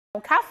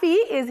Khafi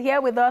is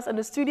here with us in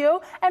the studio,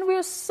 and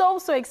we're so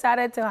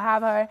excited to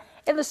have her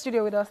in the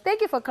studio with us.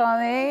 Thank you for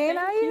coming.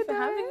 Thank you for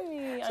having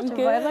me. I'm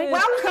good.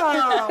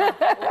 Welcome.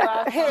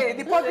 Hey,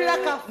 the popular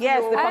Khafi.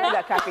 Yes, the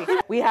popular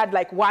Khafi. We had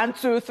like 1,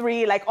 2,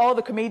 3, like all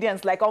the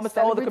comedians, like almost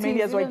all the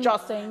comedians were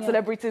just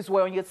celebrities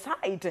were on your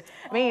side.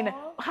 I mean,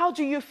 how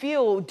do you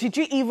feel? Did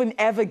you even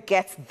ever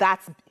get that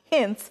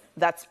hint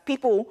that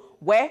people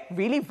were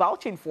really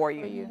vouching for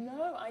you?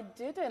 No, I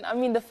didn't. I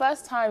mean, the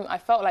first time I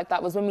felt like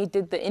that was when we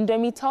did the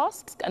Indomie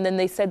tasks, and then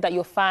they said that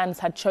your fans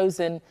had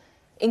chosen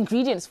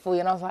ingredients for you,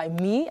 and I was like,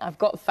 me? I've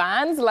got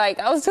fans? Like,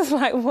 I was just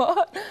like,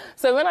 what?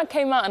 So when I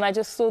came out and I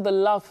just saw the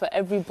love for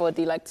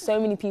everybody, like so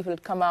many people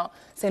had come out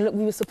saying, look,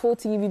 we were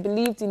supporting you, we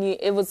believed in you.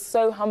 It was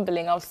so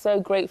humbling. I was so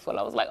grateful.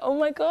 I was like, oh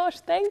my gosh,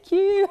 thank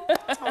you.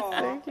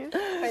 Thank you.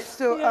 Right,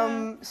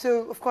 so,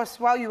 so of course,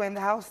 while you were in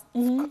the house,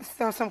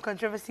 there was some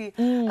controversy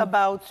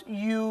about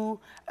you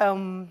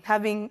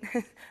having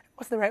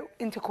what's the right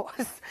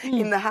intercourse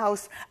in the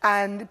house,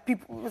 and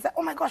people was like,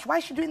 oh my gosh, why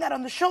is she doing that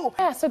on the show?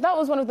 Yeah, so that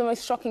was one of the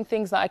most shocking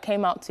things that I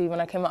came out to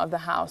when I came out of the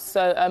house.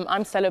 So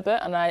I'm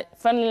celibate, and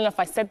funnily enough,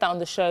 I said that on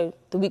the show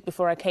the week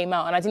before I came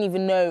out, and I didn't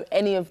even know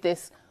any of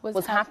this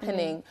was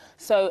happening.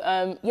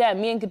 So yeah,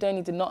 me and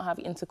Gedoni did not have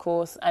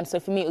intercourse, and so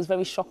for me it was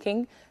very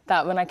shocking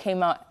that when I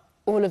came out,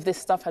 all of this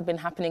stuff had been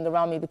happening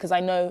around me, because I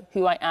know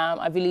who I am.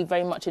 I believe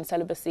very much in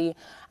celibacy,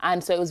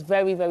 and so it was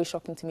very, very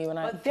shocking to me when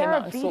I came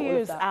out and saw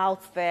all of that. There are videos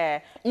out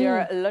there. There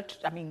are a lot,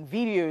 I mean,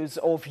 videos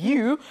of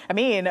you. I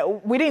mean,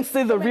 we didn't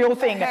see the real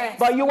thing,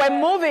 but you were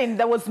moving.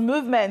 There was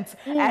movement,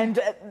 and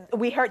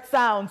we heard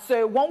sound.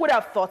 So one would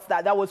have thought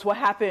that that was what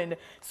happened.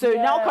 So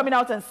now coming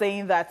out and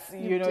saying that,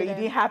 you know, it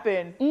didn't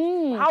happen.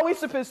 How are we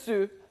supposed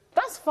to?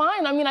 That's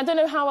fine. I mean, I don't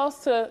know how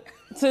else to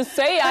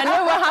say it. I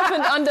know what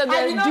happened under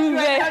the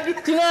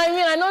duvet. Do you know what I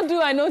mean?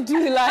 I know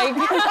do, like,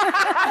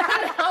 I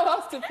don't know how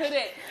else to put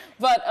it.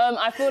 But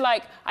I feel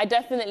like I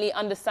definitely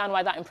understand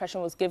why that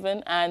impression was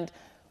given. And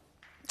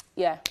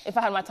yeah, if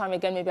I had my time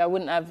again, maybe I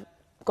wouldn't have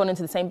gone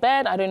into the same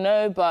bed. I don't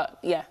know, but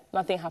yeah,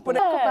 nothing happened.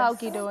 Talk about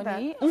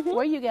gedoni. Where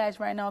are you guys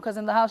right now? Because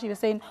in the house you were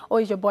saying, oh,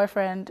 he's your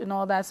boyfriend and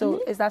all that.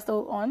 So is that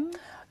still on?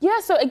 Yeah,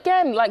 so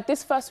again, like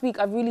this first week,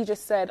 I've really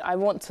just said I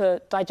want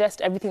to digest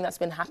everything that's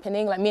been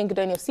happening. Like, me and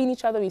Gedoni have seen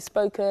each other, we've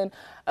spoken,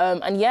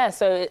 and yeah,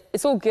 so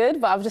it's all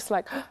good, but I was just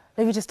like,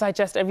 let me just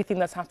digest everything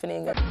that's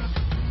happening.